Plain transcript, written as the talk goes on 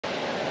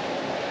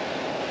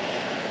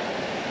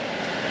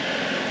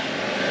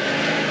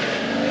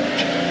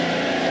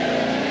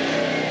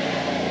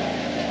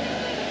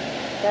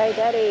know,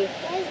 Daddy.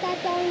 Why is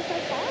Dad going so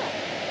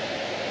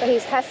fast? But he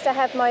has to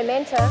have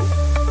momentum.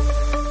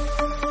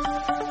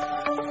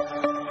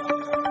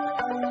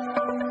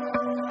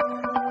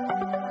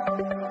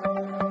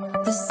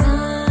 The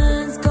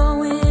sun's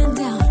going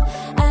down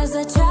as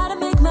I try to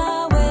make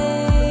my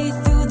way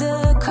through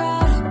the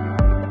crowd.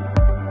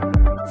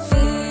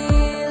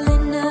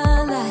 Feeling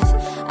alive,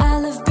 I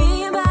love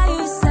being by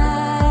your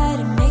side.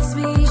 It makes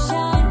me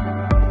shine.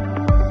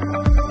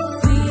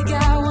 We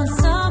got one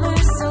summer,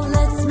 so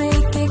let's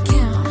make it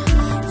count.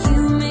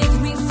 You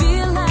make me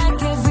feel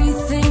like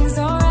everything's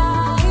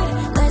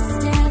alright. Let's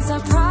dance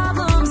our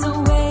problems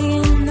away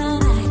in the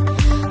night.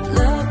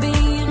 Love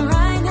being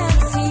right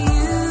next to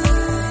you.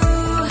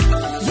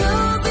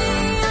 You'll be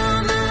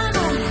on my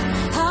mind.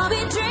 I'll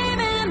be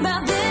dreaming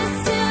about this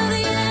till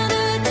the end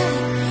of the day.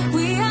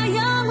 We are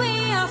young, we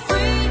are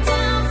free,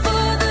 down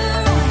for the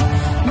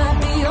ride. Might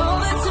be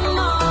over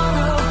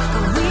tomorrow,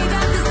 but we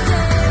got this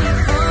day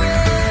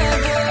forever.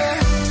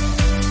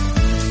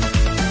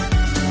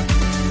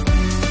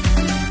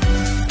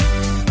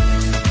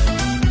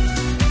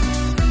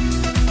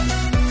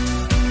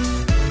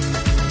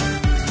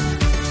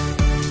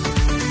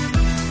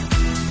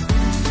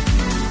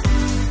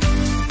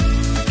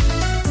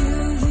 Do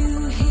you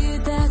hear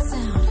that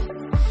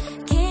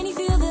sound? Can you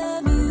feel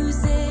the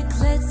music?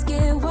 Let's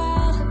get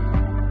wild.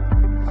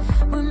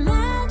 We're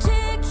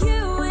magic,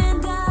 you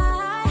and I.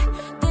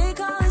 They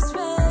call us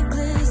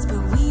reckless,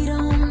 but we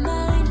don't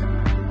mind.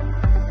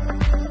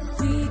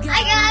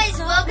 Hi guys,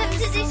 welcome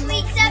to this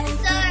week's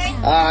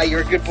episode. Ah,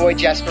 you're a good boy,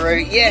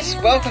 Jasperu. Yes,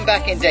 welcome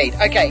back indeed.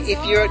 Okay,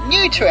 if you're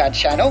new to our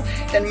channel,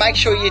 then make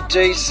sure you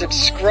do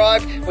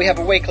subscribe. We have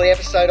a weekly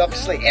episode,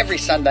 obviously, every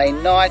Sunday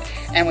night,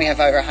 and we have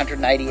over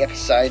 180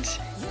 episodes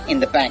in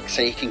the bank,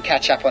 so you can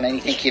catch up on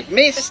anything you've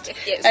missed.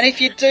 Yes. And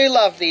if you do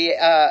love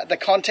the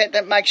content,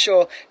 then make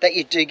sure that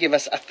you do give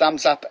us a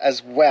thumbs up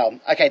as well.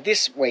 Okay,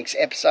 this week's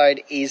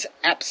episode is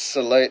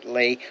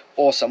absolutely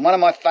awesome. One of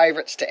my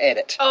favourites to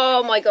edit.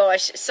 Oh my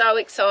gosh, so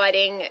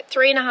exciting.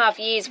 3.5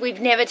 years,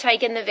 we've never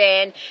taken the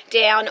van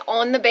down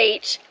on the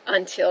beach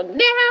until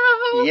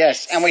now.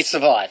 Yes, and we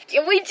survived.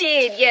 Yeah, we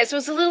did, yes. It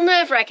was a little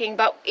nerve-wracking,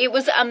 but it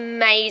was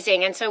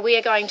amazing. And so we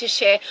are going to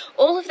share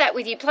all of that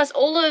with you, plus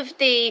all of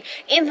the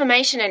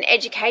information and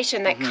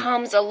education that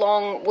comes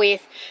along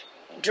with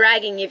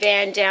dragging your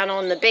van down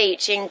on the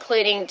beach,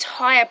 including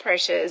tyre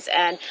pressures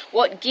and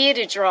what gear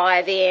to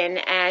drive in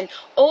and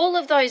all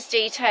of those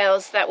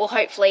details that will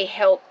hopefully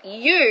help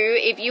you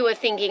if you are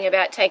thinking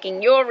about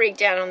taking your rig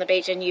down on the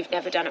beach and you've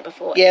never done it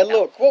before. Yeah,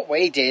 look, what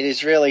we did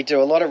is really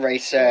do a lot of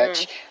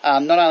research,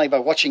 not only by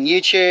watching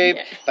YouTube,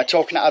 but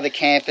talking to other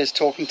campers,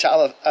 talking to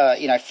other,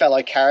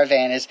 fellow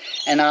caravanners,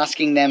 and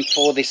asking them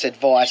for this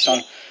advice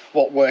on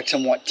what worked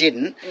and what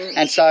didn't.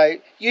 And so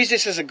use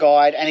this as a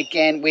guide. And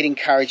again, we'd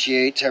encourage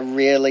you to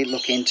really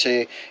look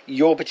into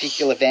your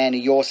particular van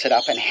and your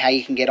setup and how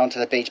you can get onto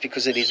the beach,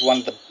 because it is one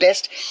of the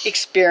best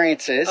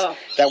experiences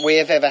that we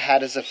have ever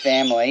had as a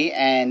family,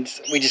 and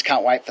we just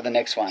can't wait for the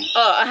next one.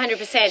 Oh,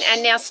 100%.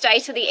 And now stay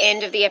to the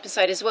end of the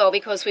episode as well,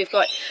 because we've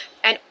got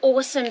an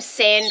awesome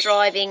sand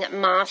driving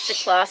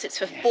masterclass. It's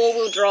for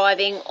four-wheel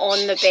driving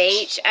on the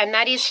beach, and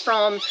that is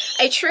from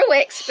a true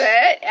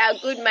expert, our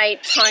good mate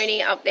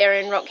Tony up there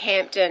in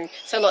Rockhampton.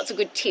 So lots of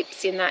good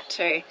tips in that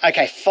too.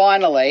 Okay,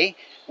 finally,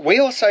 we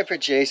also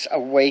produce a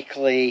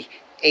weekly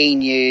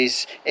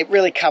e-news. It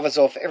really covers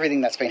off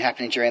everything that's been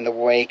happening during the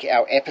week,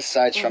 our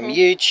episodes from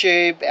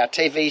YouTube, our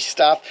TV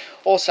stuff,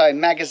 also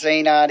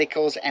magazine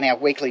articles, and our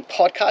weekly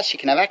podcast. You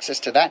can have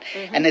access to that,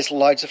 and there's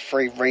loads of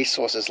free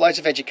resources, loads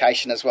of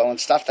education as well, and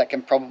stuff that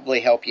can probably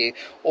help you.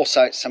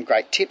 Also some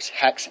great tips,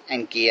 hacks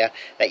and gear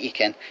that you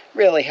can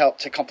really help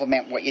to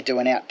complement what you're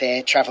doing out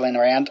there travelling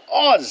around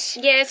Oz.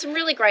 Yeah, some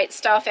really great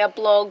stuff, our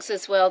blogs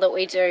as well that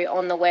we do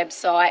on the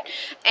website.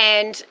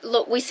 And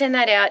look, we send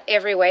that out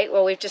every week.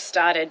 Well, we've just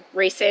started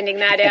resending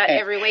that out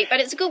every week, but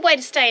it's a good way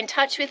to stay in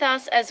touch with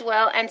us as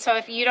well. And so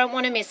if you don't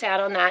want to miss out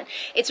on that,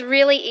 it's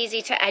really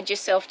easy to add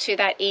yourself to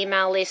that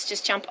email list.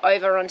 Just jump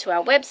over onto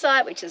our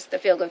website, which is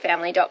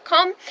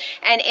thefeelgoodfamily.com,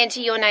 and enter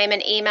your name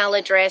and email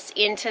address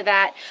into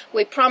that.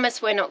 We promise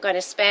we're not going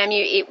to spam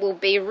you. It will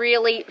be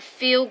really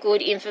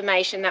feel-good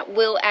information that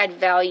will add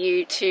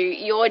value to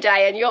your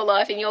day and your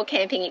life and your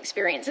camping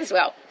experience as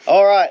well.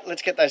 All right,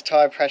 let's get those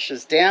tyre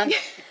pressures down,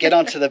 get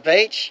onto the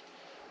beach,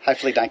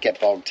 hopefully don't get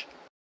bogged.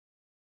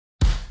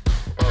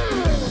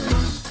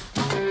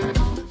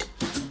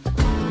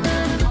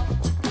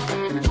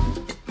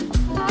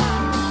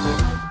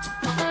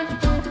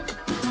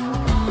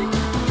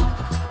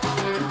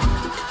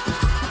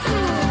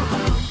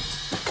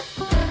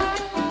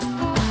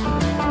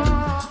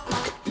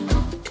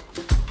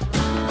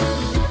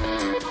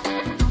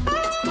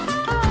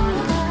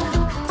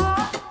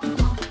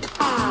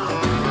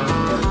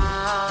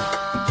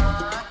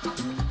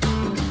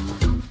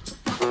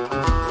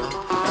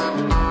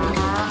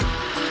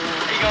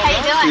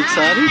 You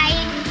excited?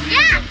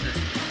 Yeah!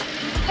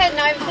 Heading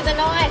over for the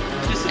night.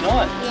 Just a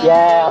night?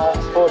 Yeah,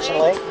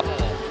 unfortunately.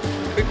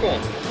 Quick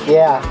one.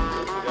 Yeah.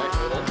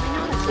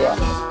 Yeah.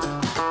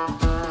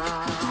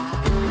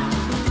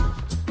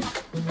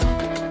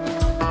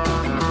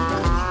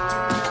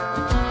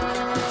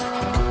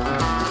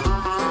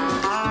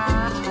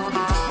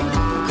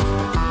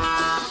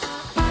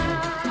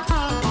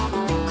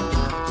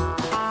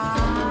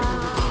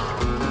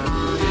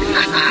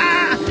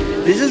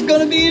 This is going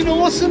to be an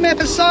awesome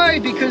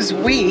episode because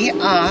we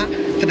are,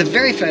 for the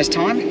very first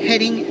time,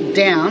 heading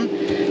down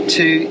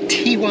to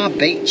Teewah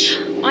Beach.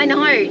 I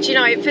know. Do you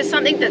know, for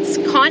something that's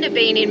kind of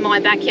been in my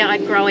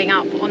backyard growing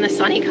up on the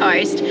sunny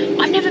coast,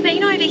 I've never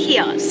been over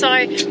here. So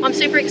I'm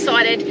super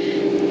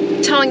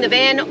excited. Towing the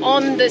van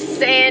on the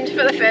sand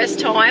for the first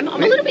time.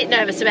 I'm a little bit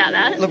nervous about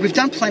that. Look, we've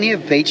done plenty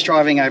of beach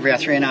driving over our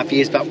 3.5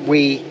 years, but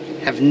we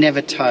have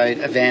never towed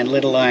a van,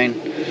 let alone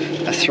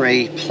a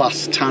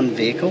 3+ ton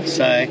vehicle.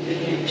 So,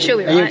 She'll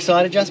be right. Are you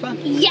excited, Jasper?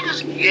 Yeah.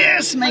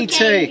 Yes, me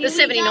Okay. too. The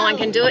 79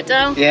 can do it,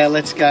 Dale. Yeah,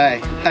 let's go.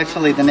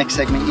 Hopefully the next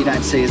segment you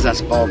don't see is us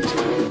bogged.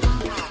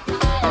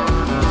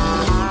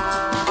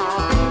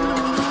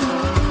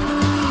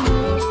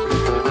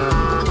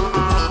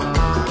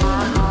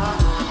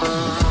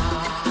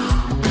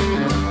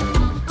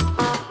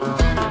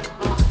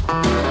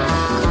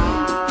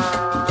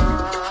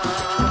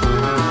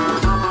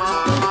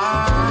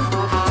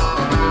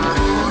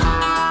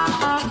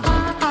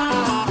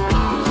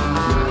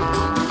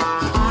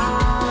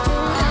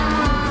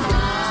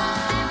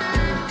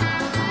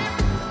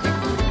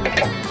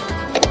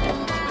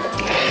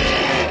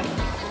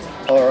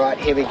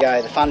 Here we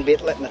go, the fun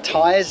bit, letting the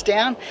tyres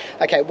down.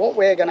 Okay, what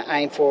we're going to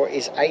aim for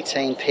is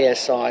 18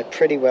 PSI,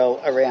 pretty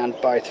well around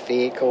both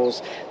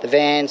vehicles. The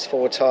van's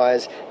 4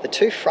 tyres, the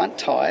 2 front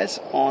tyres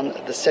on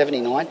the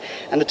 79,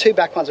 and the 2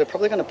 back ones we're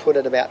probably going to put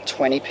at about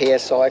 20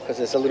 PSI because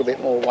there's a little bit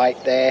more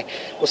weight there.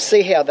 We'll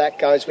see how that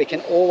goes. We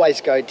can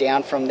always go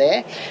down from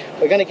there.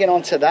 We're going to get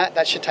onto that.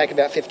 That should take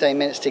about 15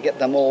 minutes to get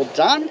them all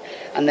done,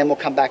 and then we'll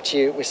come back to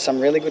you with some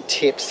really good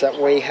tips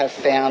that we have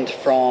found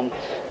from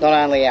not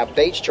only our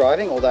beach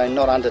driving, although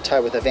not under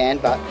tow with a van,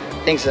 but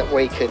things that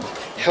we could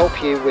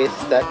help you with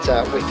that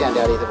we found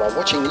out either by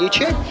watching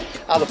YouTube,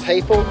 other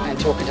people, and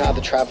talking to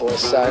other travellers.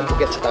 So we'll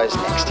get to those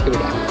next. Here we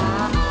go.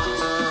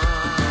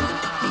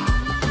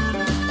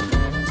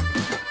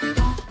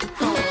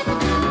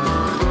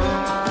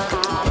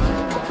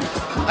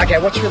 Okay,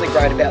 what's really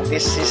great about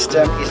this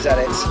system is that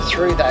it's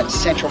through that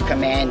central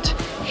command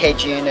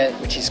head unit,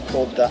 which is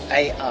called the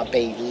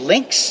ARB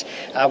Links.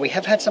 We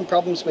have had some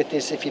problems with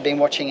this if you've been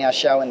watching our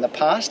show in the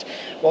past.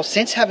 Well,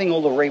 since having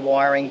all the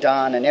rewiring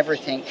done and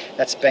everything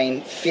that's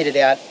been fitted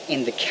out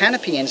in the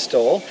canopy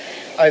install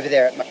over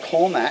there at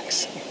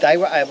McCormack's, they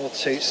were able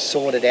to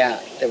sort it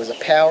out. There was a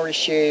power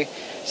issue,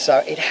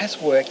 so it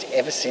has worked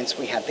ever since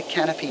we had the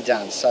canopy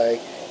done. So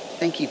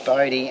thank you,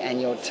 Bodie,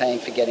 and your team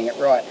for getting it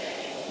right.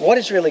 What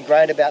is really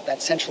great about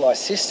that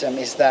centralised system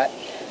is that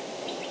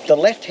the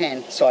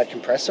left-hand side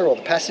compressor or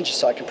the passenger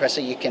side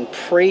compressor, you can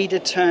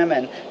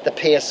predetermine the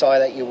PSI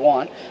that you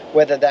want,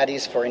 whether that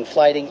is for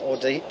inflating or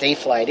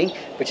deflating,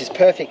 which is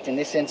perfect in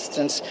this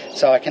instance.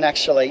 So I can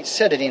actually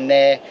set it in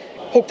there,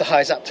 hook the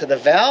hose up to the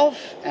valve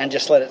and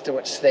just let it do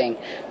its thing.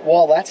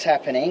 While that's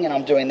happening and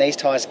I'm doing these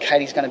tyres,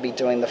 Katie's going to be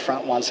doing the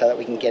front one so that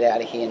we can get out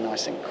of here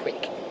nice and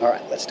quick. All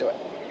right, let's do it.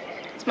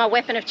 It's my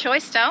weapon of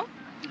choice, Dale.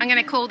 I'm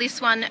going to call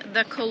this one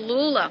the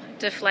Kalula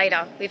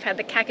deflator. We've had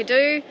the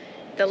Kakadu,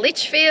 the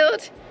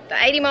Litchfield, the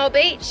 80 Mile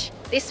Beach.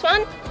 This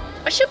one,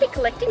 I should be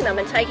collecting them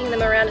and taking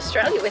them around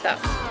Australia with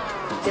us.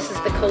 This is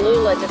the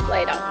Kalula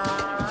deflator.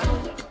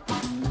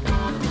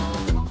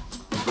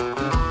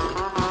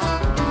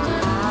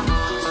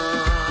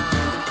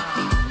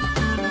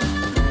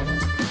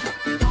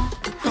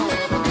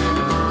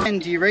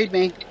 And do you read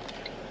me?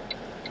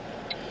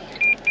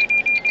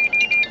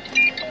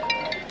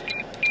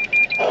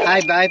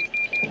 Hey, babe.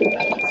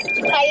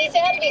 Hey, he's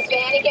out of his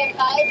van again,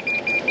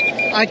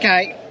 babe.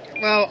 Okay,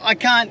 well, I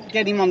can't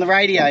get him on the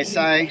radio,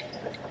 so...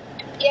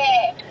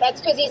 Yeah,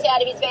 that's because he's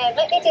out of his van.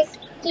 Let me just...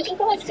 Did you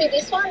guys see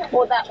this one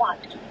or that one?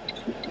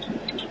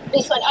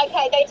 This one.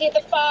 Okay, they did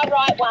the far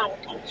right one.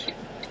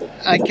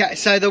 Okay,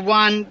 so the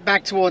one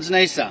back towards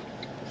Noosa.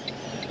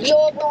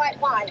 Your right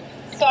one.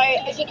 So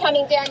as you're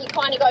coming down, you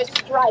kind of go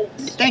straight.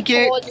 Thank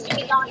you. Towards,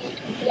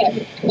 yeah.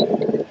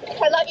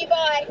 I love you,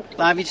 bye.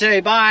 Love you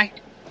too, bye.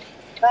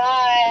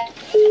 Bye.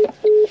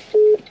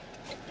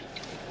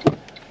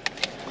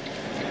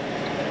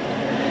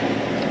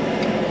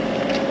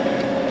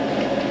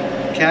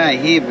 Okay,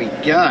 here we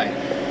go.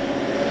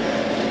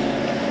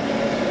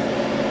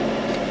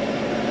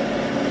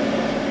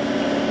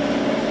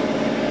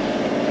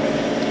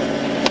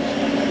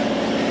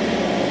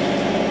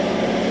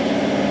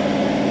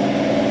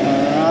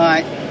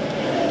 Alright.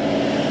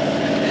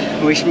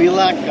 Wish me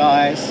luck,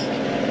 guys.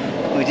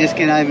 We'll just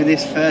get over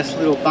this first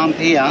little bump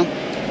here.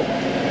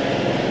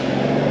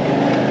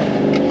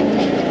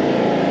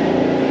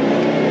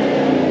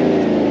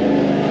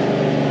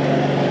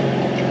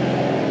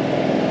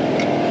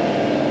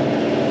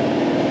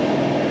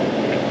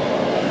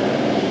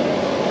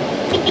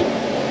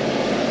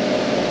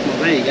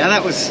 There you go,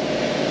 that was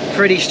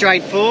pretty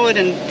straightforward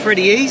and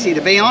pretty easy,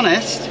 to be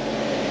honest.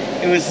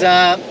 It was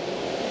a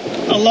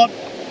lot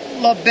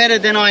better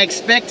than I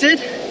expected.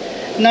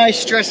 No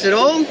stress at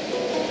all.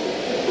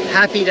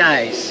 Happy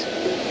days.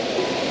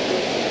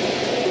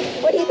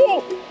 What do you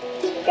think?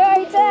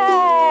 Go,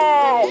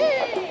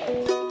 Dad!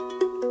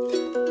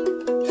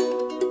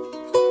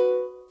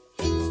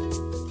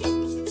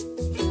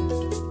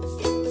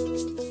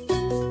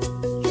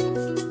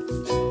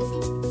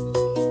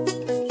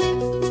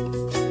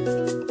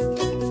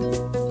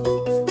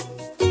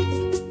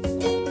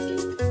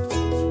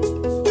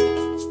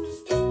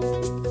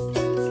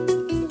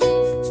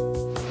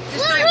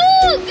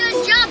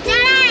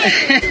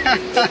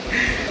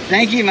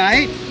 Thank you,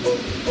 mate.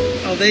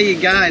 Oh, there you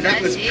go. That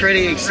was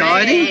pretty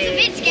exciting. It's a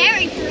bit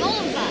scary for all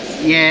of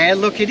us. Yeah,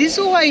 look, it is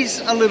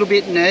always a little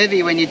bit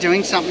nervy when you're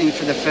doing something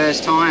for the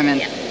first time. And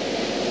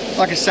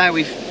like I say,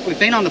 we've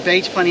been on the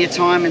beach plenty of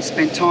time and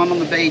spent time on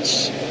the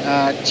beach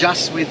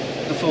just with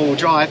the four-wheel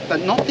drive,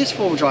 but not this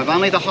four-wheel drive,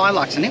 only the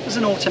Hilux, and it was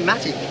an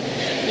automatic.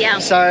 Yeah.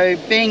 So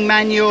being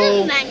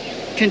manual,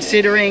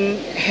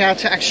 considering how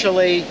to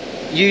actually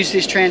use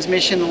this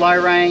transmission, low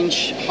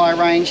range, high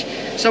range.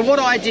 So what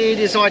I did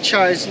is I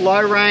chose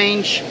low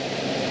range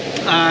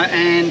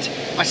and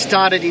I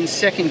started in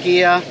second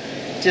gear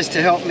just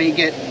to help me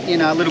get, you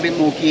know, a little bit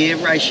more gear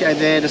ratio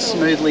there to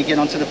smoothly get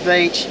onto the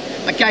beach.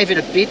 I gave it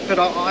a bit, but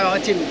I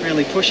didn't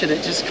really push it.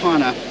 It just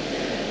kind of,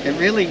 it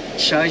really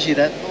shows you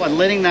that by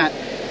letting that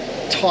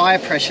tyre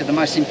pressure, the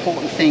most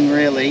important thing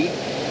really,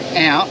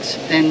 out,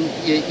 then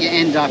you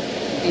end up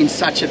in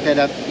such a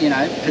better, you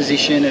know,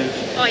 position of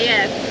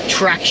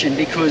traction,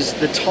 because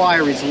the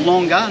tyre is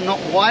longer, not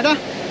wider.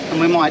 And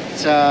we might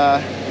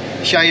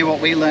show you what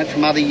we learnt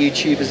from other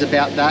YouTubers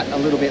about that a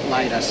little bit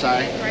later. So,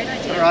 Great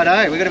idea.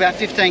 Righto, we've got about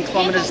 15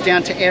 kilometres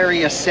down to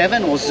Area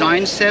 7 or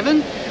Zone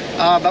 7,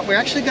 but we're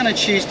actually going to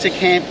choose to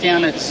camp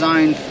down at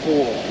Zone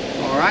 4.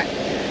 All right.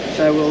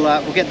 So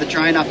we'll get the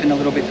drone up in a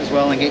little bit as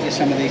well and get you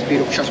some of these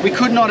beautiful shots. We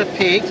could not have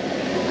picked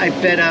a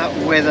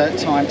better weather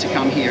time to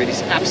come here. It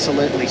is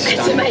absolutely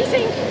stunning. It's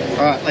amazing.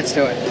 All right, let's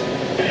do it.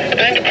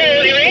 And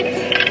Paul, you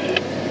in?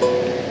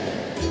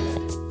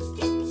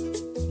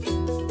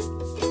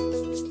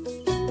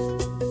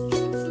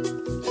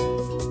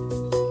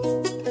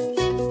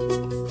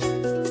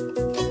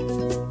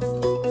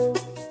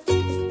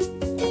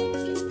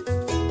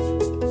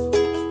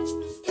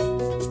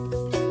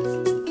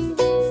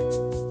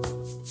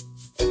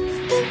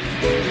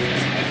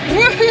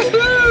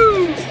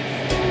 Woohoo!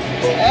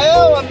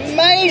 How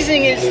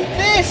amazing is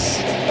this?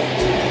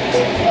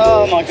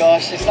 Oh my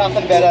gosh, there's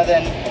nothing better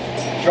than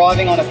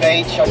driving on a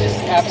beach. I just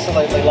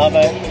absolutely love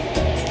it.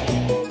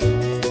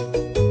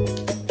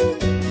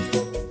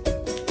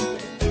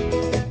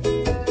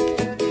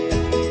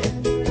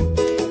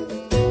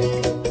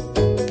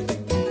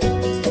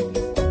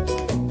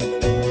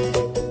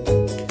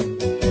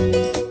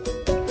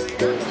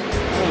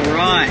 All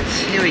right,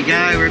 here we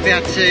go. We're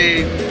about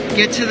to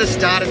get to the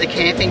start of the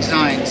camping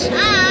zones.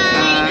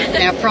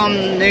 Now from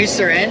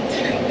Noosa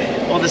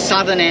end, or the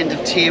southern end of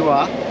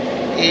Teewah,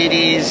 it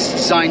is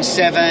Zone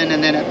 7,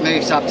 and then it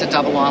moves up to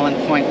Double Island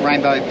Point,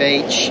 Rainbow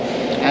Beach,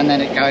 and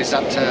then it goes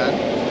up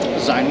to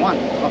Zone 1,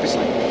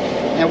 obviously.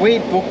 Now we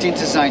booked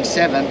into Zone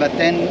 7, but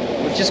then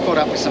we've just caught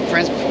up with some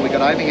friends before we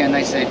got over here, and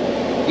they said,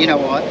 you know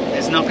what,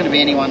 there's not going to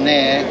be anyone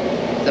there.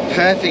 The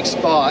perfect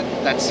spot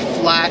that's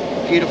flat,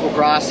 beautiful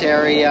grass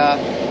area,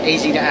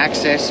 easy to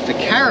access for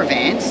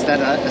caravans that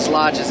are as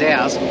large as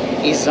ours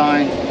is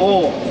Zone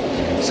 4.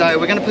 So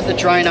we're going to put the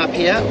drone up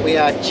here. We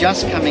are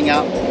just coming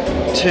up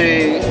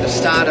to the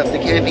start of the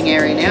camping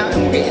area now,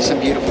 and we'll get you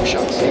some beautiful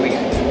shots. Here we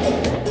go.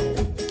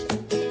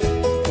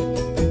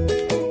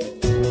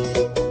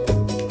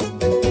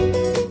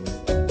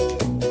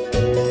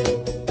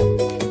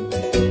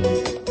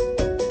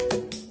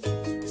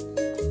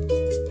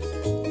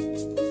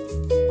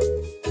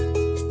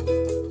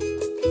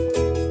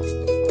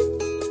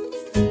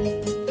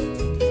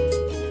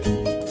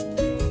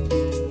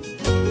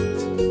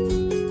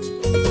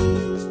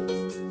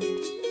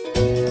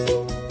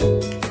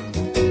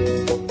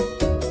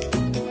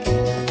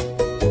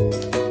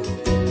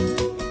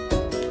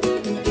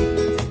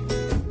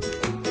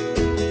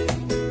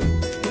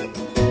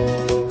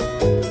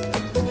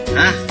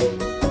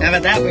 How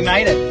about that? We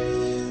made it.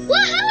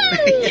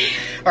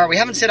 Woohoo! All right, we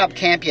haven't set up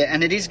camp yet,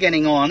 and it is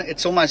getting on.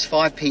 It's almost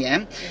 5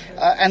 p.m.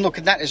 And look,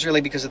 that is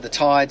really because of the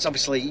tides.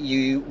 Obviously,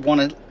 you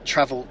want to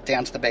travel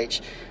down to the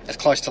beach as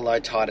close to low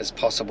tide as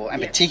possible,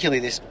 and particularly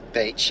this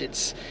beach.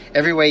 It's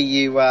everywhere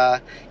you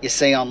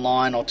see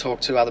online or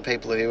talk to other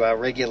people who are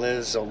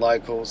regulars or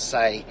locals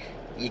say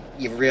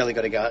you've really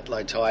got to go at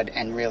low tide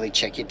and really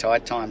check your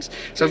tide times.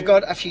 So I've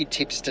got a few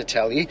tips to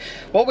tell you.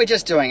 What we're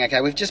just doing,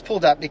 okay, we've just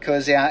pulled up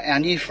because our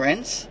new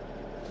friends,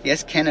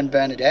 yes, Ken and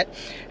Bernadette,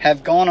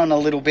 have gone on a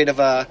little bit of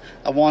a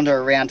wander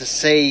around to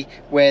see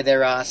where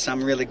there are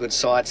some really good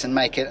sites and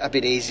make it a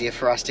bit easier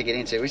for us to get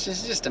into, which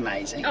is just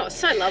amazing. Oh,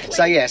 so lovely.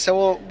 So yeah,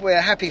 so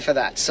we're happy for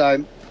that.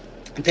 So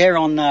they're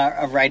on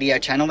a radio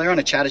channel. They're on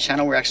a chatter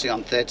channel. We're actually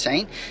on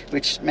 13,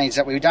 which means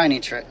that we don't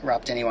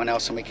interrupt anyone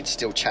else and we can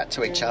still chat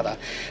to each other.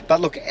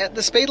 But look,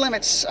 the speed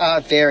limits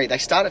vary. They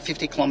start at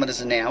 50 kilometres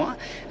an hour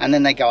and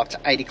then they go up to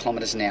 80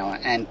 kilometres an hour,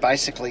 and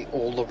basically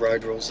all the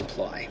road rules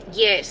apply.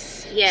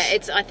 Yes, yeah.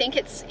 I think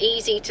it's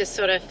easy to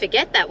sort of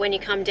forget that when you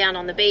come down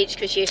on the beach,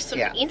 because you're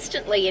sort of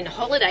instantly in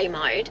holiday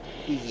mode.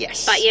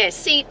 Yes. But yeah,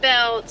 seat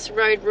belts,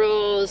 road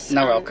rules.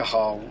 No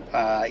alcohol.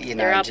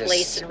 There are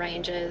police and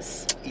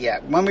rangers.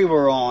 Yeah, when we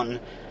were on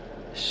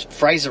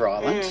Fraser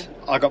Island,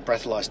 I got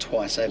breathalyzed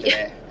twice over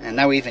there, and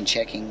they were even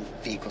checking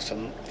vehicles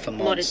for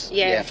mods,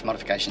 for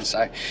modifications.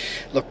 So,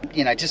 look,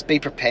 just be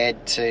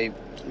prepared to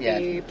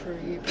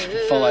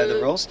follow the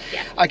rules.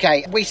 Yeah.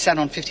 Okay, we sat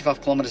on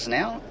 55 kilometres an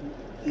hour.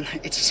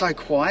 It's so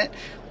quiet.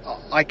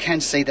 I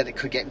can see that it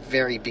could get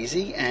very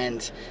busy,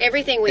 and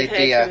Everything we've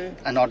there'd be heard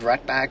from an odd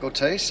rat bag or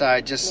two.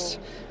 So just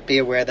be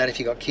aware of that if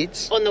you've got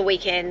kids. on the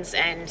weekends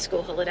and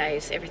school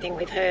holidays, everything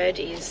we've heard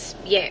is,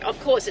 of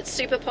course, it's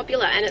super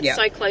popular, and it's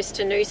so close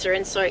to Noosa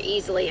and so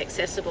easily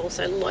accessible,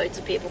 so loads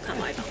of people come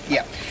over.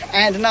 Yeah,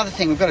 and another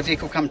thing, we've got a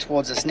vehicle come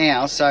towards us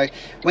now, so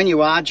when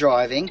you are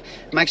driving,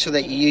 make sure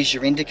that you use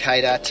your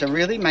indicator to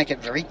really make it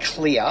very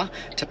clear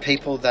to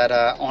people that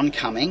are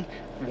oncoming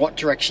what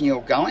direction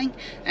you're going,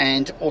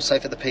 and also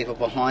for the people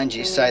behind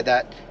you, so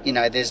that, you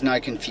know, there's no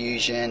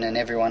confusion and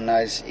everyone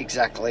knows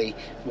exactly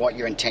what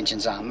your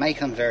intentions are. Make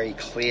them very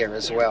clear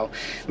as well.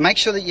 Make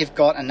sure that you've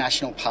got a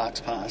National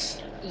Parks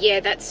Pass.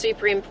 Yeah, that's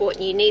super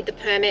important. You need the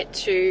permit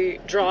to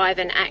drive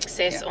and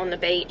access on the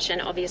beach,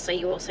 and obviously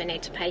you also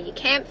need to pay your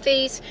camp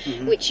fees,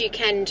 which you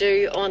can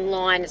do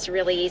online. It's a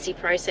really easy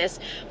process.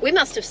 We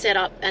must have set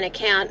up an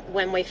account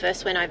when we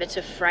first went over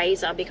to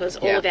Fraser, because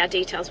all of our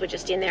details were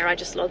just in there. I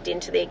just logged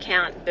into the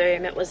account,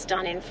 boom, it was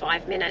done in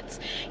 5 minutes.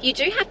 You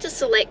do have to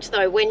select,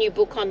 though, when you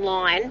book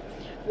online,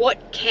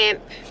 what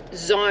camp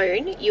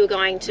zone you're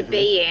going to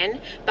be in,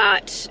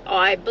 but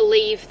I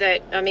believe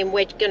that, I mean,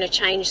 we're going to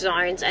change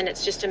zones, and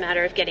it's just a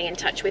matter of getting in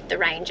touch with the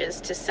rangers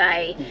to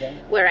say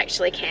we're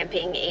actually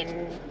camping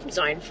in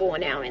zone 4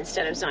 now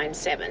instead of zone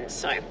 7.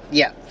 So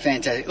Yeah,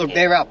 fantastic. Look,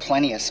 there are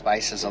plenty of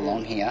spaces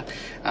along here,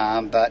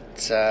 but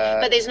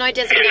there's no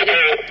designated.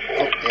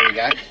 oh, there we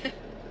go.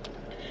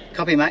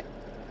 Copy, mate.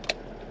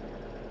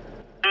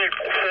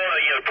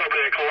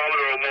 Probably a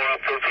kilometre or more up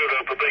further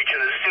up the beach,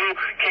 and it's still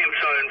camp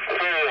zone 4,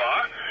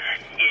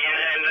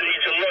 and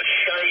it's a lot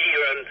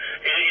shadier and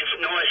it's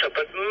nicer,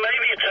 but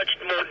maybe a touch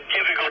more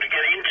difficult to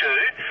get into,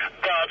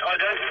 but I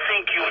don't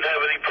think you would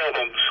have any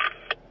problems.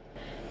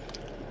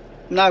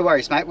 No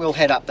worries, mate. We'll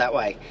head up that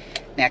way.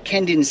 Now,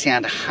 Ken didn't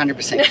sound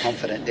 100%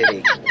 confident, did he?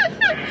 As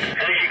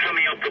you're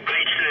coming up the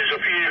beach, there's a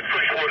few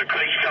freshwater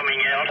creeks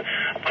coming out,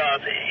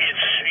 but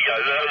it's, you know,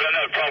 they're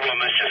no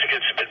problem. It's just it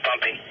gets a bit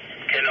bumpy.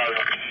 Get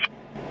over.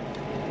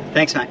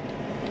 Thanks, mate.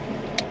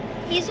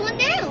 Here's one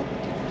now.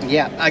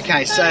 Yeah,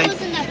 okay, so Wasn't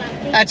that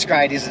bumpy? that's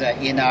great, isn't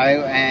it? You know,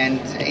 and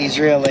he's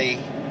really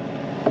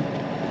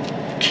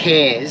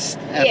cares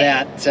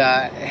about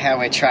how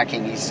we're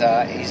tracking. He's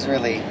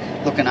really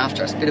looking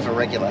after us. Bit of a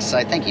regular,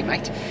 so thank you,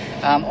 mate.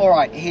 All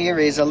right, here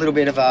is a little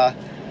bit of a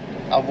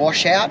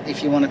washout,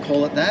 if you want to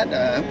call it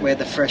that, where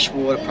the fresh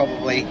water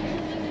probably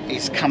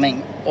is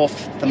coming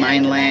off the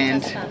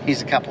mainland.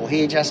 Here's a couple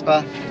here,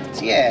 Jasper.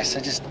 So yeah, so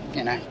just,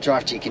 you know,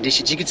 drive to your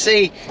conditions. You could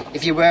see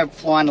if you were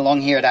flying along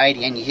here at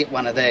 80 and you hit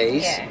one of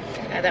these.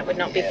 Yeah, that would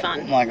not be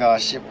fun. My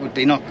gosh, it would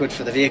be not good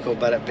for the vehicle,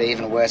 but it'd be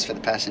even worse for the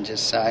passengers.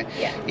 So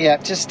yeah,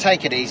 just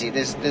take it easy.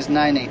 There's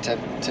no need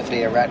to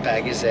be a rat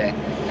bag, is there?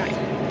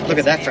 No. Look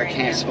at that for a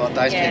camp spot,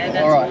 those people. That's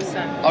All right,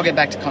 awesome. I'll get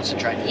back to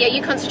concentrating. Yeah,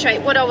 you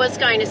concentrate. What I was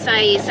going to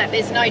say is that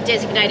there's no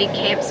designated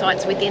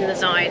campsites within the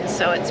zone,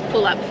 so it's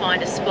pull up,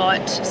 find a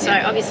spot. So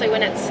obviously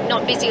when it's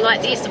not busy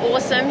like this,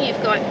 awesome,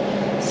 you've got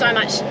so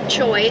much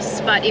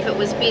choice, but if it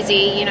was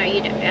busy, you know,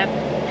 you'd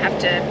have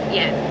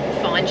to,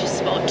 find your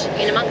spot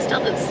in amongst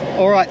others.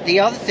 All right, the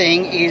other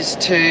thing is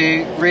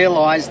to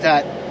realise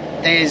that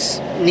there's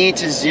near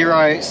to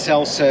zero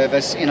cell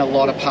service in a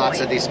lot of parts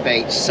of this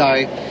beach.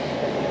 So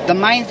the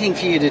main thing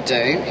for you to do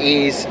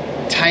is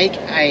take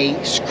a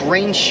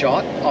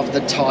screenshot of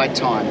the tide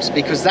times,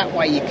 because that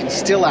way you can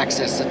still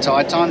access the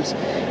tide times.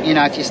 You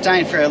know, if you're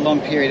staying for a long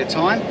period of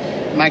time,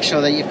 make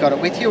sure that you've got it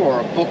with you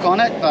or a book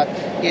on it. But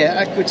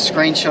yeah, a good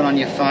screenshot on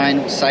your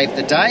phone will save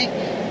the day.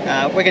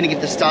 We're going to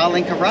give the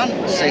Starlink a run.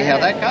 We'll see how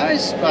that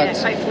goes. But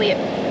Hopefully it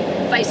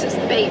faces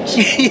the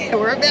beach. yeah,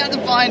 we're about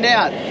to find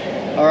out.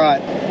 All right,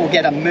 we'll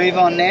get a move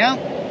on now.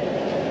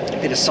 A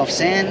bit of soft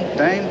sand,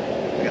 boom.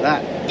 Look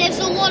at that. There's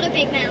a lot of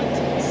big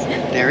mountains.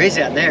 There is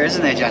out there,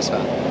 isn't there, Jasper?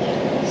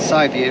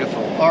 So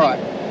beautiful. All right.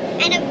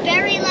 And a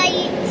very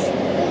late,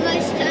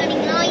 almost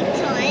turning night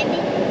time,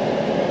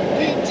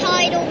 the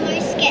tide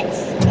almost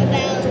gets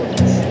about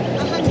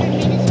 100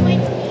 minutes away.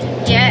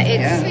 Yeah,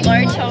 it's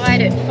low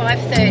tide at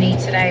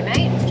 5:30 today,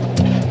 mate.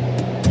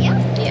 Yeah.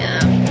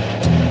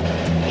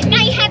 It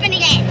may happen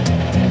again.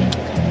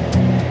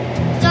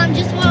 So I'm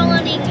just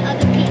warning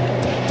other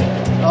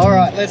people. All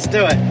right, let's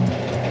do it.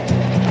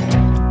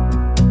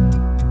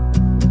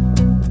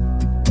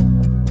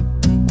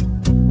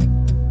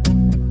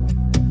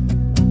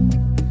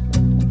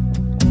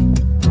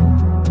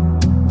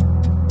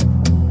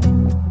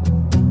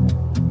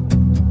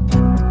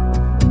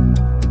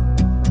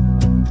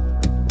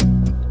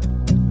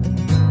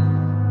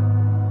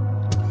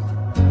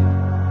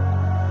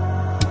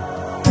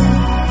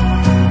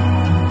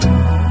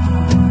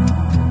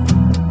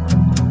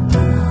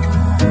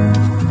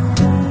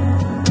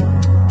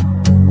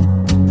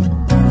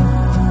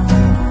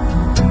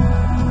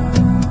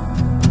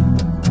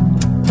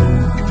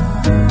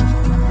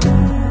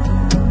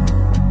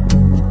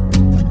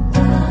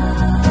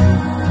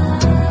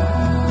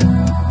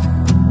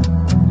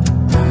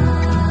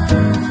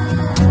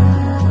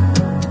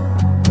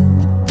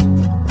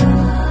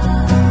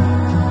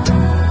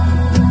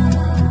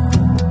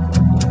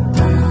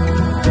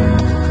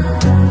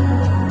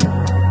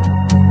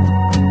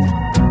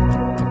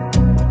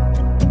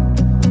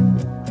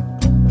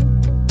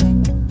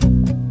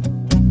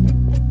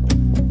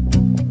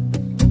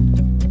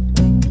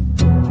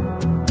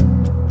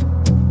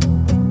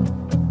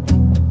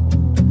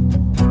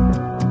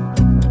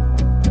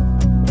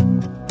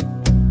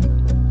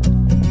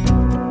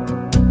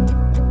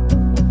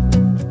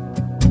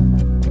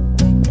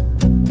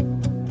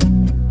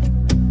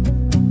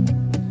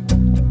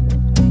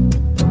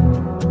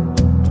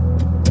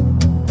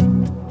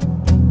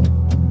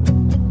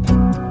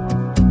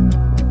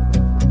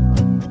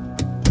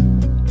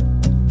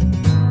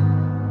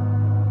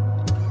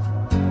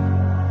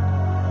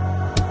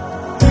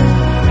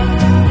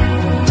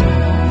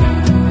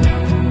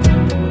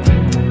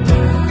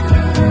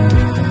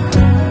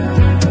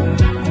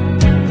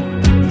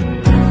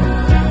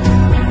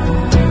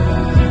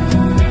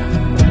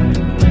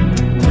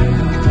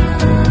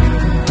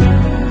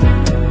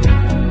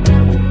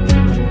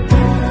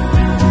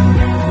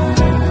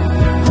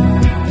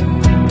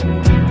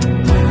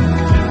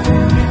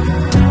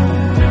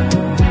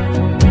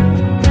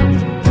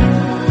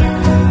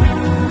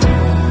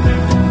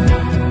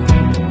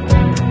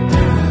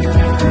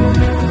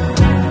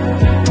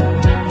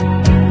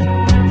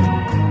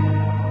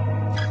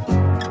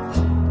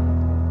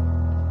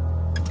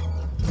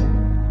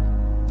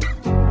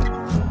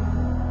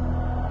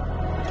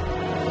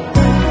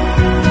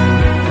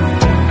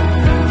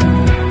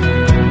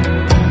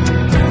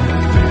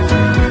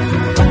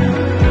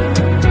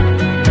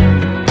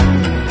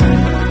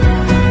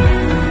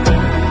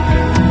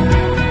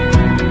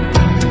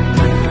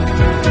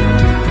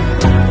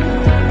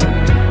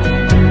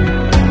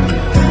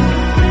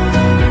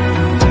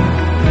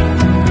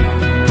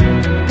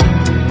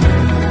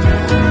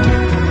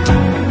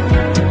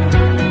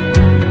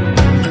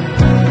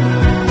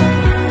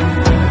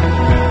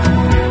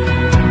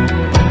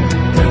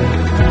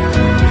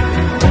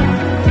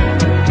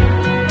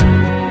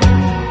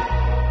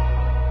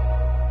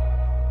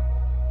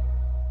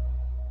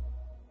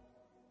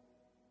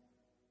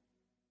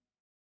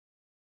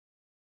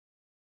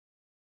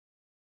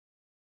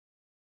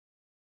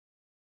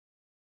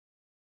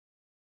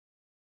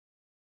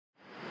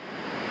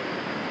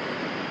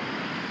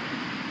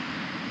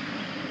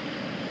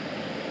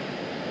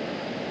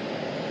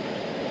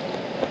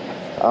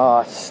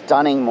 Oh,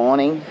 stunning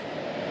morning.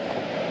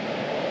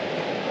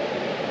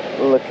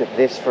 Look at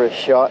this for a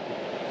shot.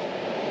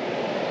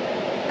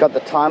 Got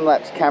the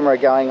time-lapse camera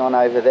going on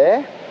over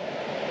there.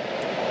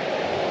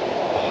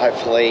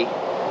 Hopefully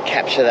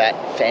capture that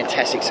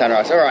fantastic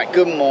sunrise. All right,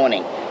 good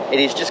morning.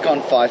 It is just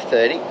gone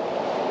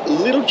 5:30.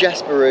 Little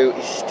Jasperoo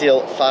is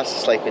still fast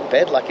asleep in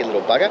bed, lucky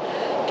little bugger.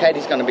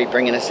 Katie's going to be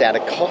bringing us out a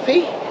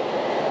coffee.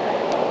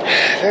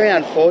 Very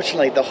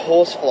unfortunately, the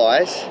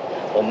horseflies,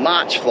 or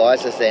March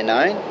flies as they're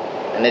known,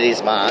 and it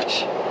is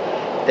March,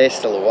 they're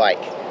still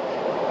awake.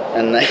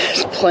 And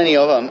there's plenty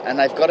of them, and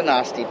they've got a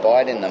nasty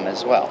bite in them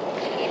as well.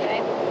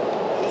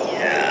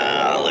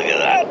 Yeah, look at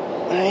that.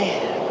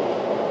 Hey.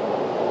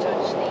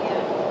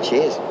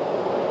 Cheers.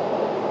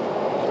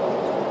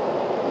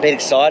 Been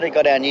excited,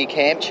 got our new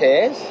camp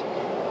chairs.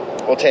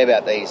 I'll tell you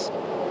about these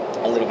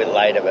a little bit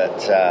later,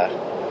 but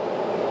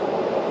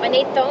I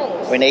need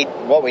thongs.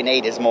 What we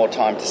need is more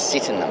time to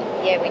sit in them.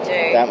 Yeah, we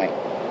do. Don't we?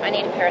 I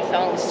need a pair of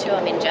thongs too.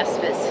 I'm in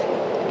Jasper's.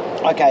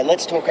 Okay,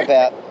 let's talk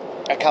about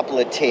a couple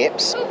of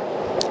tips.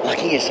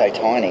 Lucky you're so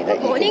tiny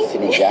that you can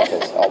fit in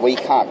Jaspers. Oh, we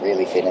can't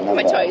really fit in them.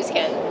 My toes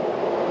can.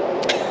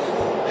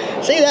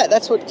 See that?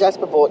 That's what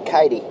Jasper bought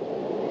Katie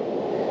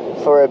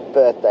for her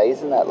birthday.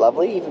 Isn't that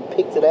lovely? He even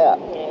picked it out.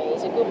 Yeah,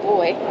 he's a good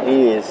boy.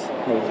 He is.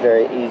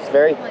 He's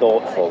very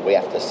thoughtful, we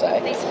have to say.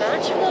 These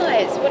March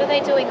flies, what are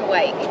they doing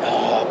awake?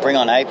 Oh, bring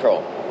on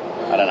April.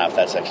 I don't know if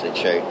that's actually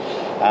true.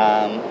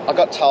 I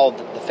got told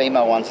that the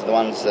female ones are the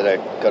ones that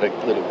have got a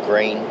little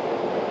green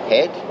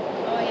head.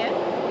 Oh, yeah?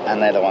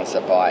 And they're the ones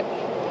that bite.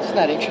 Isn't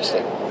that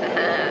interesting?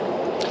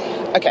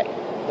 Okay,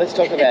 let's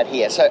talk about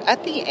here. So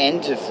at the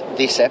end of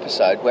this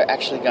episode, we're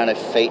actually going to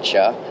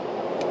feature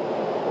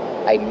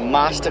a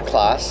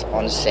masterclass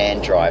on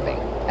sand driving.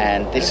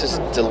 And this is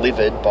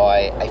delivered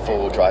by a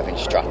four-wheel drive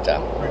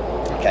instructor,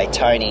 okay,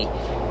 Tony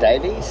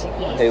Davies,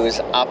 who was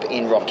up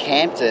in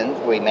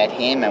Rockhampton. We met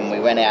him and we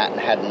went out and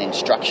had an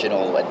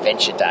instructional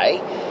adventure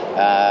day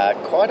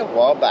quite a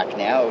while back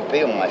now. It would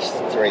be almost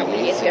 3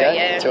 years ago,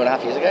 yeah.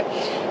 2.5 years ago.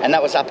 And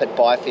that was up at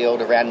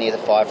Byfield, around near the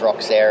Five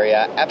Rocks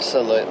area.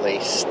 Absolutely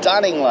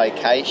stunning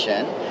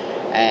location.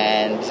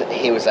 And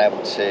he was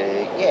able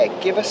to,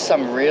 give us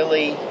some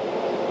really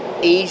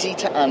easy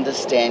to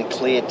understand,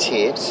 clear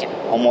tips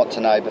on what to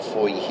know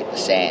before you hit the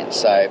sand.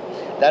 So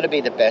that'll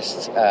be the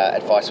best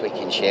advice we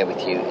can share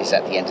with you is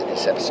at the end of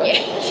this episode.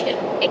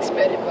 Yeah,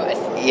 expert advice.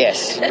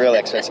 Yes, real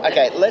experts.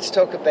 Okay, let's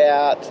talk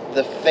about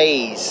the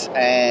fees.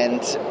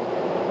 And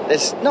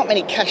there's not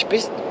many cash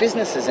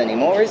businesses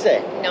anymore, is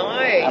there? No.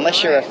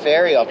 Unless you're a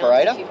ferry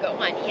operator. If you've got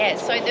one, yeah.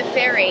 So the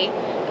ferry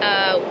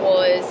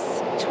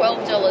was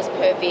 $12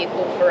 per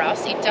vehicle for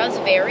us. It does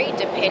vary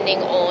depending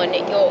on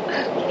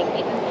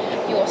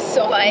your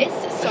size,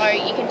 so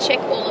you can check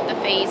all of the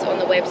fees on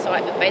the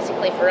website, but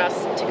basically for us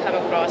to come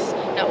across,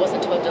 no, it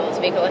wasn't $12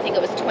 a vehicle, I think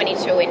it was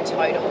 22 in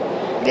total.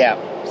 Yeah.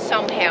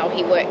 Somehow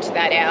he worked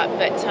that out,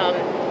 but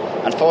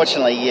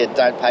unfortunately you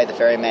don't pay the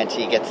ferryman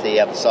till you get to the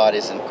other side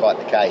isn't quite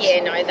the case.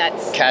 Yeah, no,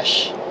 that's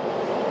cash.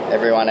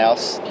 Everyone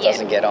else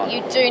doesn't get on.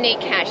 You do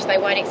need cash. They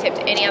won't accept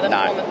any other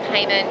form of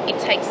payment. It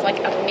takes like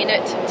a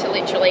minute to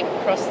literally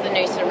cross the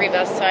Noosa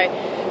River, so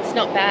it's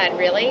not bad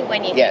really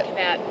when you think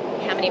about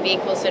how many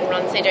vehicles and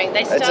runs they're doing.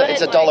 They start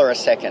it's $1 a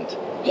second.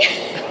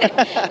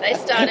 Yeah, they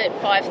start at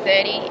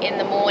 5:30 in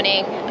the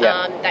morning.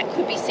 That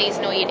could be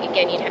seasonal. You'd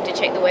have to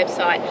check the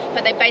website,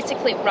 but they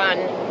basically run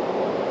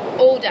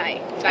all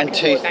day. And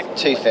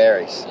two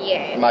ferries.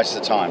 Yeah. Most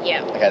of the time.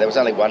 Yeah. Okay, there was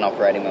only one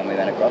operating when we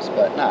went across,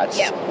 but no,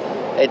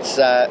 it's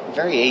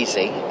very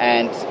easy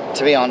and,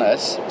 to be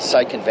honest,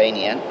 so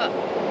convenient.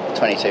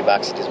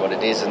 $22 it is what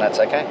it is, and that's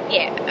okay.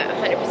 Yeah,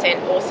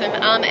 100% awesome.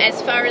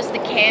 As far as the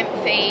camp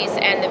fees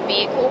and the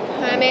vehicle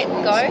permit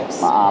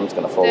goes, my arm's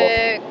going to fall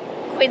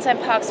off. Queensland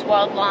Parks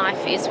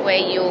Wildlife is where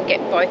you'll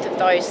get both of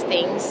those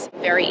things.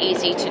 Very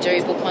easy to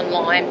do, book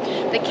online.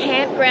 The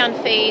campground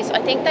fees, I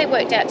think they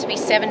worked out to be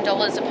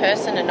 $7 a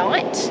person a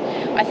night.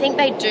 I think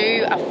they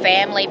do a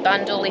family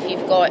bundle if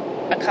you've got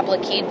a couple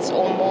of kids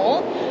or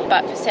more,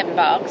 but for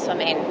 $7, I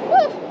mean,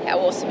 how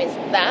awesome is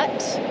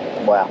that?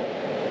 Wow.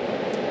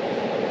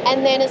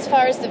 And then as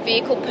far as the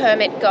vehicle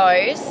permit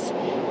goes,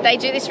 they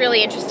do this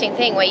really interesting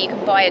thing where you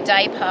can buy a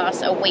day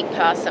pass, a week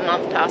pass, a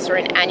month pass, or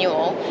an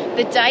annual.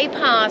 The day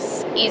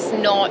pass is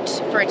not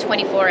for a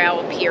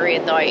 24-hour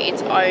period though,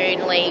 it's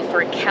only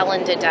for a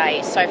calendar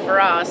day. So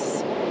for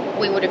us,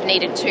 we would have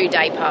needed 2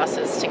 day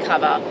passes to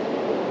cover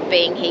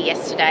being here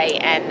yesterday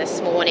and this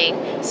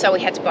morning. So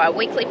we had to buy a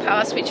weekly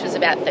pass, which was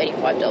about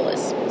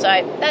 $35.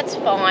 So that's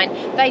fine.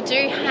 They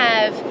do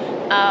have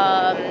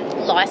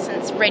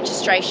license,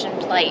 registration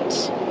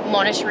plate,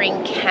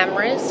 monitoring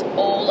cameras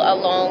all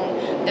along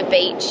the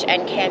beach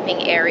and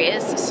camping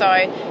areas, so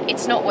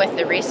it's not worth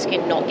the risk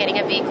in not getting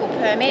a vehicle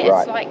permit.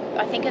 Right.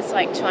 I think it's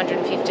like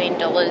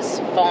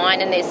 $215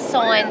 fine, and there's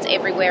signs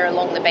everywhere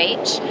along the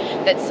beach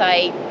that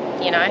say,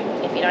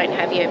 if you don't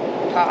have your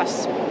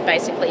pass,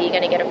 basically you're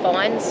going to get a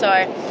fine. So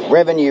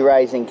revenue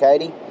raising,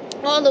 Katie.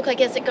 Oh, look, I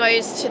guess it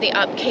goes to the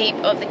upkeep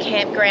of the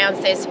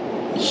campgrounds. There's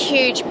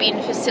huge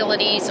bin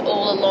facilities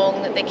all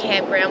along the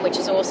campground, which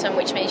is awesome,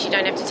 which means you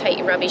don't have to take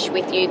your rubbish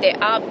with you. There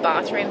are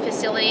bathroom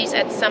facilities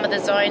at some of the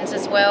zones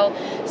as well.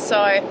 So,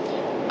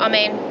 I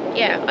mean,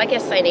 yeah, I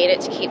guess they need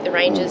it to keep the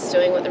rangers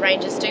doing what the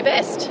rangers do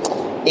best.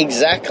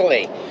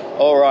 Exactly.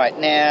 All right,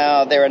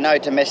 now there are no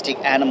domestic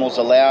animals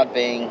allowed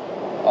being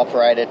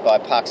operated by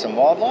Parks and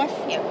Wildlife.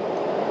 Yep.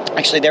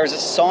 Actually, there is a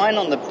sign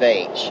on the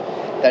beach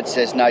that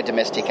says no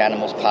domestic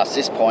animals past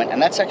this point,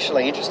 and that's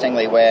actually,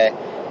 interestingly, where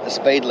the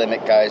speed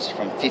limit goes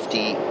from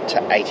 50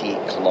 to 80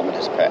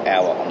 kilometres per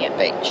hour on the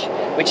beach,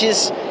 which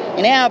is,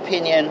 in our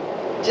opinion,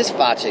 just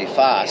far too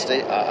fast.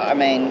 I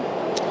mean,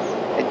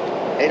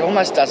 it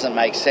almost doesn't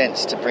make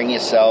sense to bring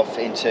yourself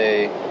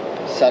into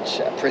such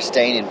a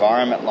pristine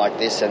environment like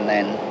this and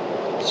then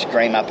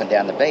scream up and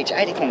down the beach.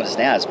 80 kilometres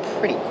an hour is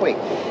pretty quick.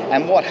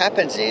 And what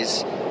happens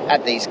is,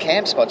 at these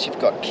camp spots, you've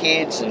got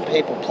kids and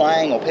people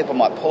playing, or people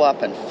might pull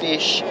up and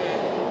fish,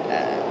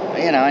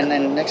 you know, and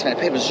then next minute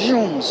people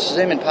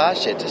zooming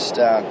past you. Just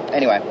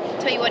anyway.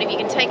 Tell you what, if you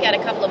can take out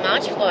a couple of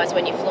march flies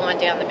when you're flying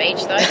down the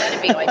beach, though,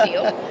 that'd be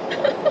ideal.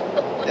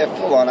 They're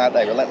full on, aren't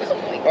they? Relentless.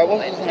 Right, what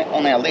was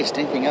on our list?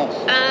 Anything else?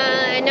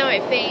 No,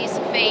 fees,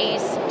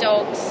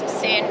 dogs,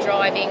 sand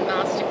driving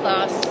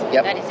masterclass.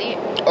 Yep. That is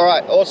it. All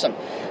right, awesome.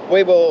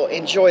 We will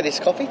enjoy this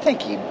coffee.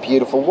 Thank you,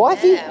 beautiful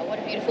wifey. Yeah, what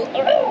a beautiful...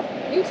 Oh,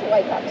 you to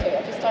wake up to.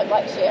 I just don't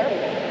like sharing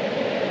it.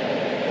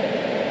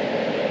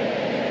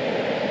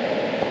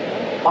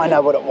 I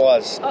know what it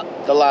was. Oh.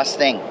 The last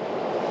thing.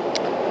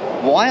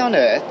 Why on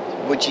earth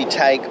would you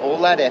take all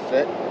that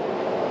effort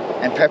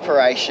and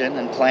preparation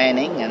and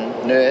planning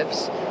and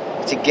nerves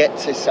to get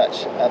to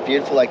such a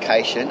beautiful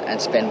location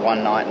and spend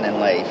one night and then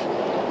leave?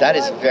 That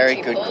is a very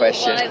good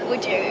question. Why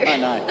would you? I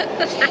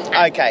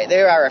know. Okay,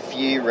 there are a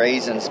few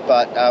reasons,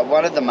 but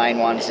one of the main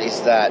ones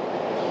is that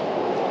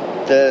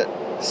the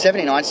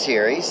 79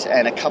 series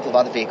and a couple of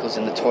other vehicles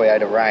in the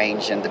Toyota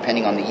range, and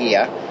depending on the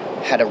year,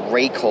 had a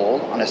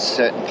recall on a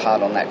certain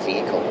part on that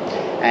vehicle.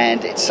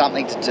 And it's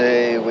something to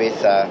do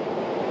with a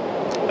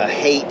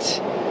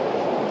heat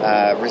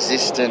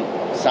resistant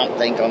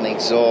something on the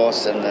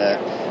exhaust and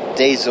the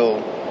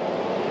diesel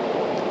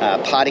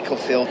particle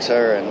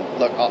filter. And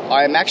look,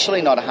 I'm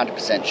actually not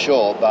 100%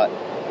 sure, but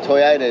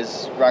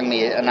Toyota's rung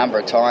me a number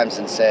of times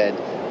and said,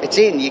 it's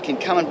in, you can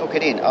come and book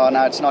it in. Oh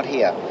no, it's not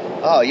here.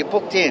 Oh, you're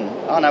booked in.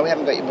 Oh no, we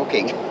haven't got your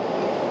booking.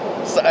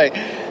 So,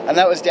 and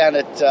that was down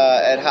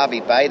at Harvey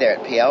Bay there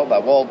at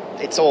Pialba. Well,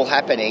 it's all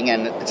happening,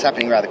 and it's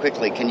happening rather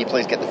quickly. Can you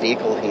please get the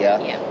vehicle here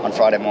on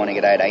Friday morning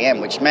at 8 a.m,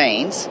 which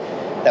means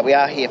that we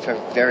are here for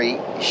a very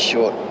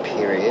short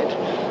period,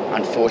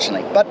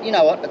 unfortunately. But you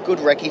know what? A good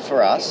recce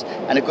for us,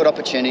 and a good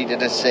opportunity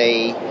to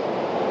see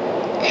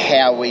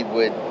how we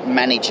would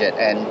manage it,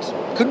 and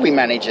could we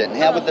manage it, and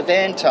how would the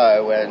van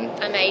tow, and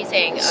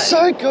amazing.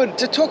 So good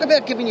to talk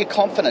about giving you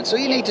confidence. All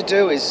you need to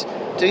do is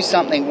do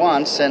something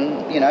once,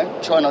 and you know,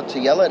 try not to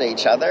yell at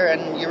each other,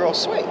 and you're all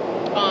sweet.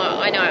 Oh,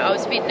 I know. I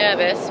was a bit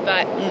nervous,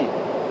 but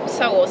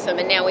so awesome.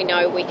 And now we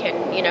know we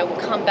can, you know, we'll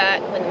come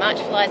back when the march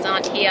flies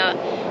aren't here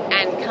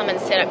and come and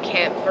set up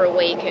camp for a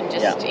week and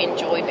just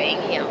enjoy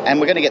being here. And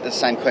we're going to get the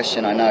same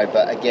question, I know,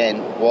 but again,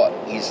 what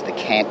is the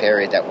camp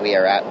area that we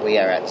are at? We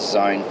are at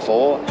Zone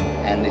 4,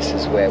 and this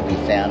is where we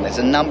found there's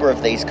a number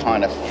of these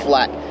kind of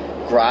flat,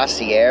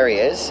 grassy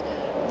areas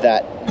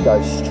that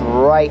go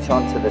straight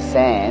onto the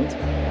sand,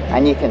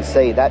 and you can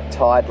see that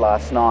tide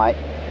last night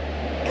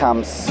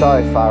comes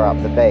so far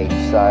up the beach.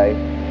 So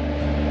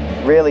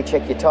really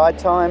check your tide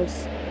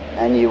times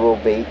and you will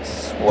be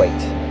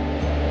sweet.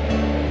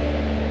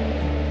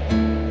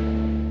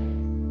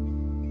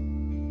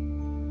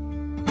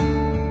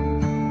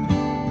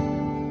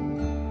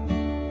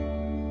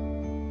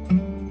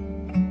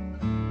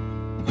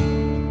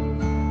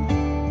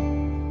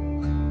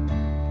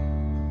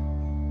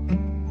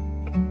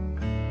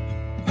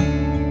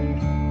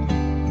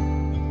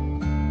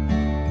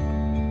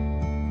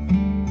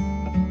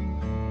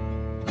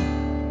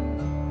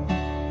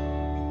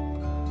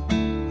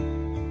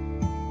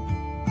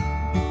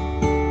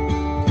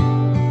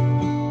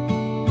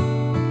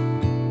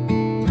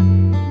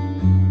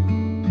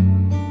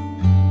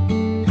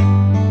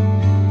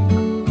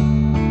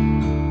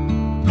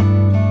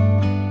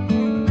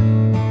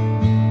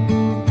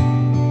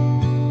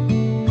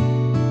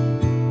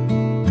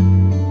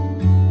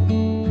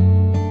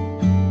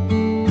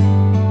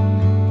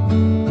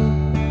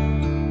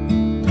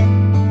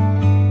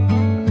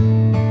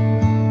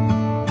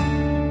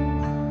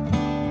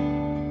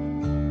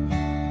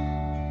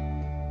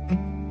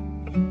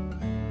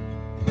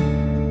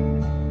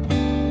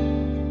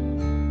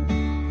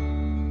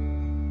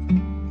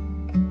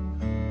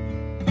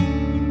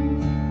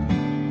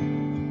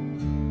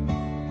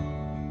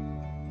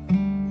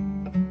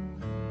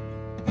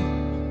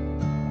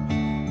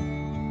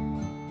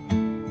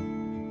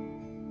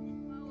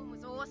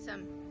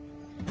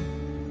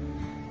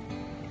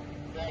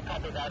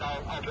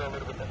 I'll do a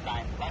little bit the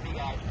same. Love you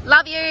guys.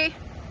 Love you.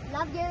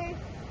 Love you.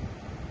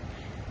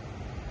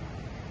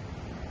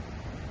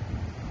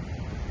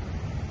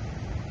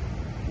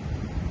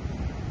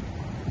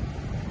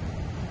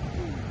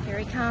 Here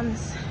he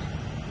comes.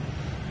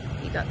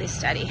 You got this,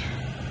 Daddy.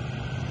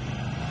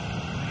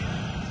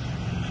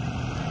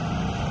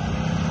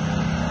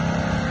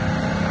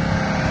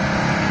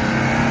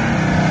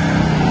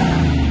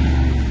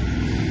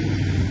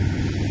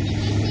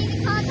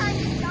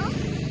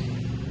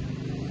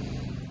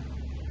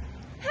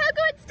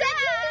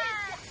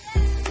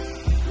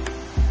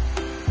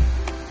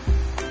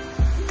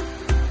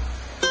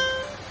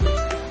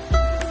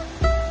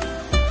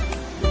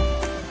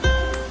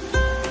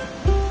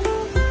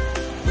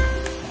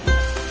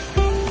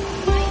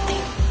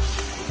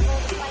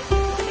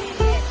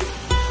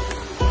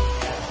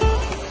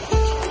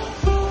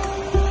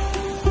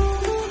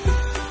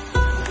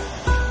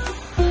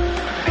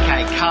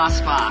 Car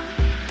spark.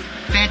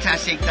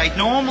 Fantastic. They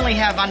normally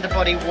have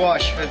underbody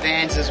wash for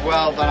vans as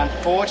well, but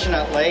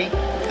unfortunately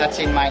that's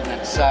in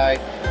maintenance. So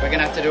we're going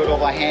to have to do it all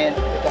by hand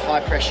with the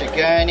high pressure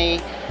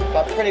gurney.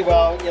 But pretty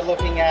well, you're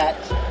looking at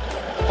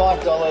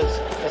 $5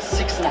 for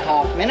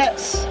 6.5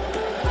 minutes.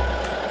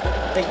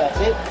 I think that's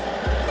it.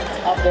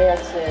 Up there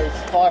it says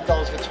 $5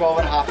 for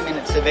 12.5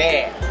 minutes of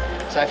air.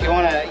 So if you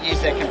want to use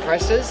their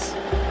compressors,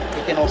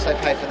 you can also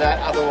pay for that.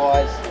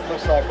 Otherwise, it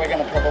looks like we're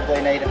going to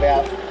probably need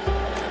about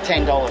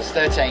 $10,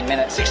 13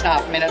 minutes,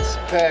 6.5 minutes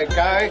per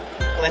go.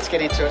 Let's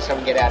get into it so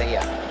we can get out of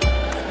here.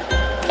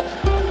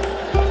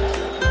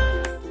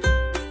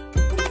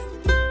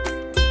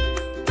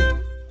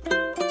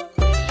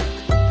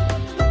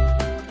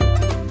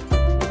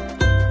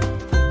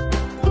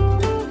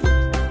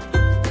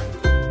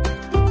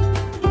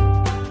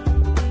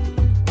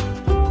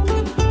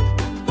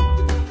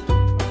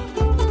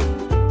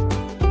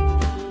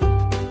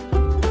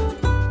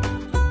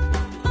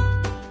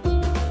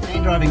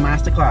 Sand Driving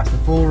Masterclass, the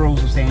 4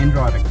 rules of sand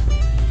driving.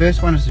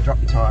 First one is to drop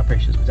your tyre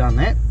pressures. We've done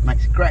that.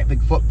 Makes a great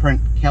big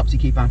footprint, helps you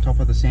keep on top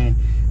of the sand.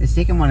 The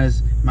second one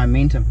is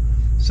momentum.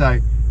 So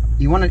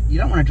you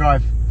don't want to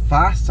drive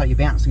fast so you're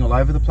bouncing all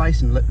over the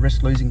place and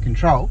risk losing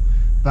control,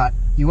 but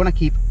you want to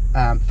keep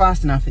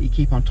fast enough that you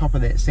keep on top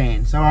of that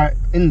sand. So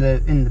in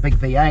the big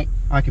V8,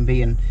 I can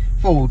be in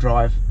 4-wheel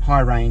drive, high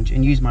range,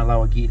 and use my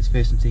lower gears,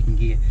 first and second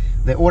gear.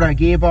 The auto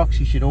gearbox,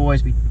 you should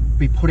always be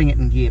putting it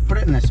in gear. Put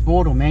it in the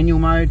sport or manual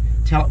mode,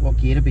 tell it what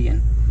gear to be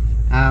in.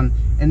 And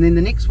then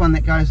the next one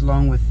that goes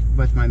along with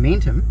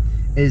momentum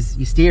is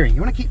your steering.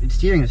 You want to keep the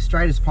steering as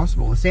straight as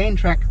possible. The sand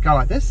tracks go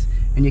like this,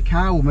 and your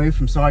car will move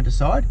from side to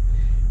side.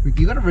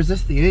 You've got to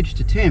resist the urge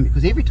to turn,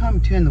 because every time you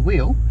turn the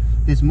wheel,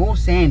 there's more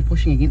sand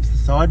pushing against the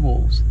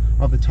sidewalls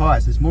of the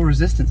tyres. There's more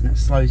resistance and it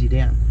slows you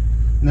down.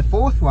 And the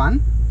fourth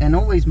one, in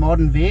all these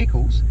modern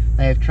vehicles,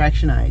 they have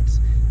traction aids.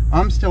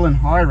 I'm still in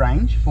high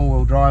range,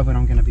 4-wheel drive, when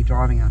I'm going to be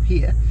driving up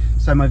here.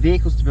 So my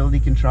vehicle stability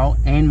control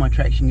and my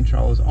traction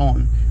control is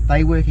on.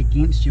 They work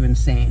against you in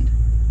sand.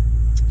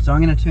 So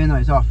I'm going to turn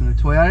those off. In the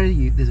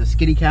Toyota, there's a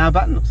skiddy car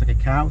button. Looks like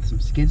a car with some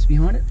skids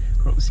behind it.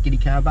 Call it the skiddy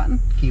car button.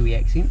 Kiwi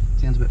accent.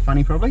 Sounds a bit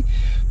funny probably.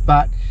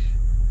 But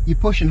you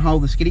push and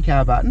hold the skiddy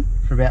car button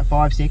for about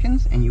 5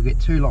 seconds and you'll get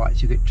 2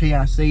 lights. You'll get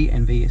TRC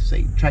and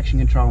VSC, traction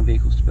control and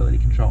vehicle stability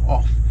control,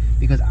 off.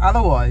 Because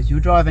otherwise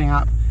you're driving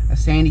up a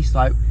sandy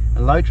slope,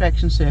 a low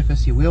traction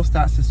surface, your wheel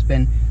starts to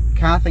spin, the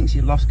car thinks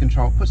you've lost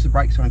control, puts the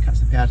brakes on and cuts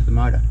the power to the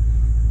motor.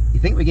 You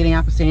think we're getting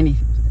up a sandy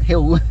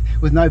hill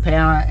with no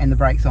power and the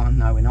brakes on?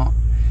 No, we're not.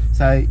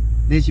 So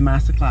there's your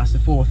masterclass, the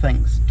 4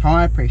 things: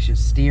 tyre pressure,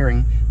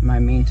 steering,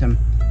 momentum,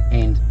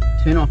 and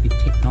turn off your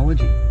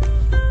technology.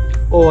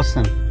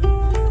 Awesome.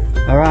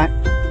 All right,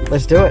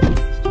 let's do it.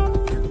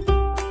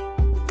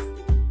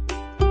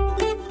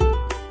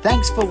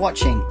 Thanks for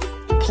watching.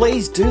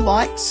 Please do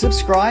like,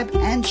 subscribe,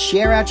 and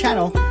share our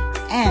channel.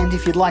 And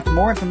if you'd like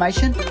more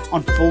information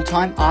on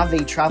full-time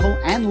RV travel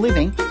and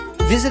living,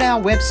 visit our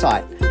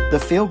website,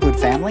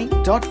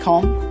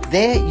 thefeelgoodfamily.com.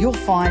 There you'll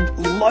find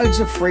loads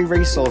of free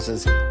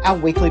resources, our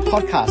weekly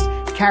podcast,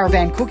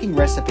 caravan cooking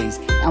recipes,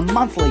 our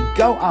monthly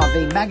Go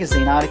RV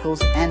magazine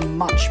articles, and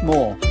much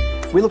more.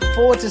 We look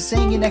forward to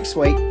seeing you next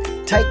week.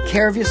 Take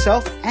care of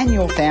yourself and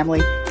your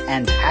family,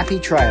 and happy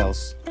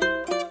trails.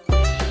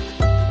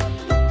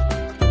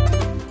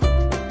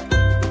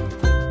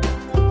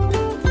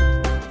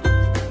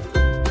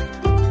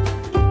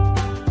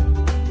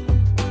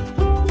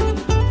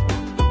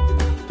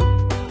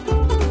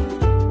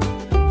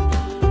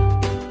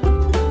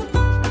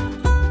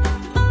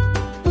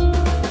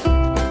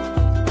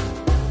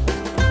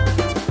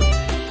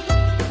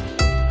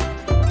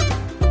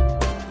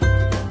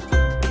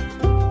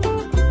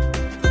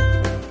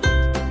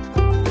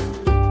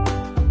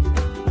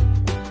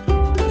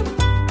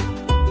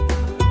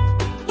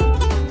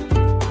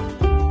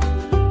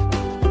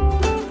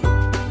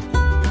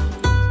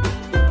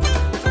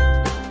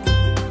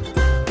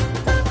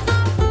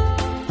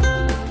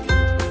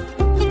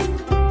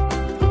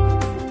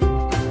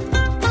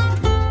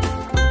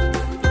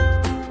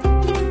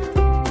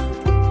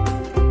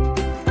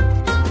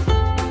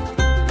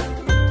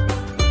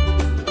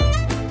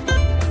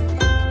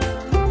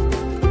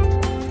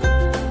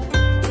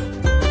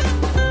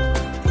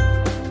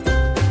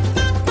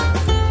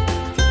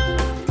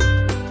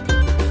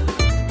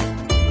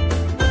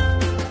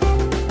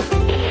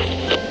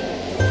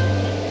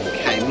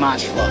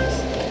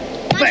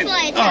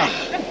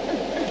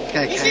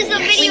 is a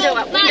video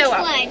Window up, window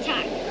up. flashlight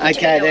time.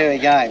 Okay, there we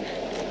go.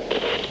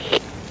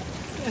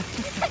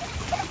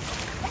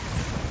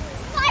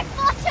 My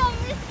bottom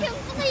is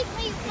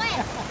completely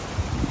wet.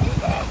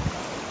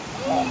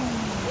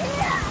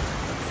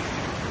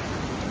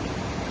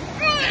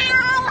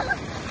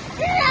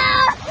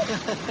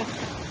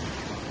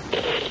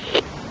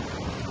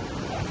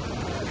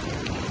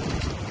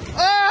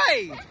 Oi!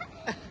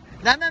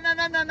 No, no, no,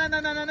 no, no, no, no,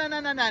 no, no, no,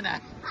 no, no,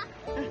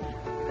 no.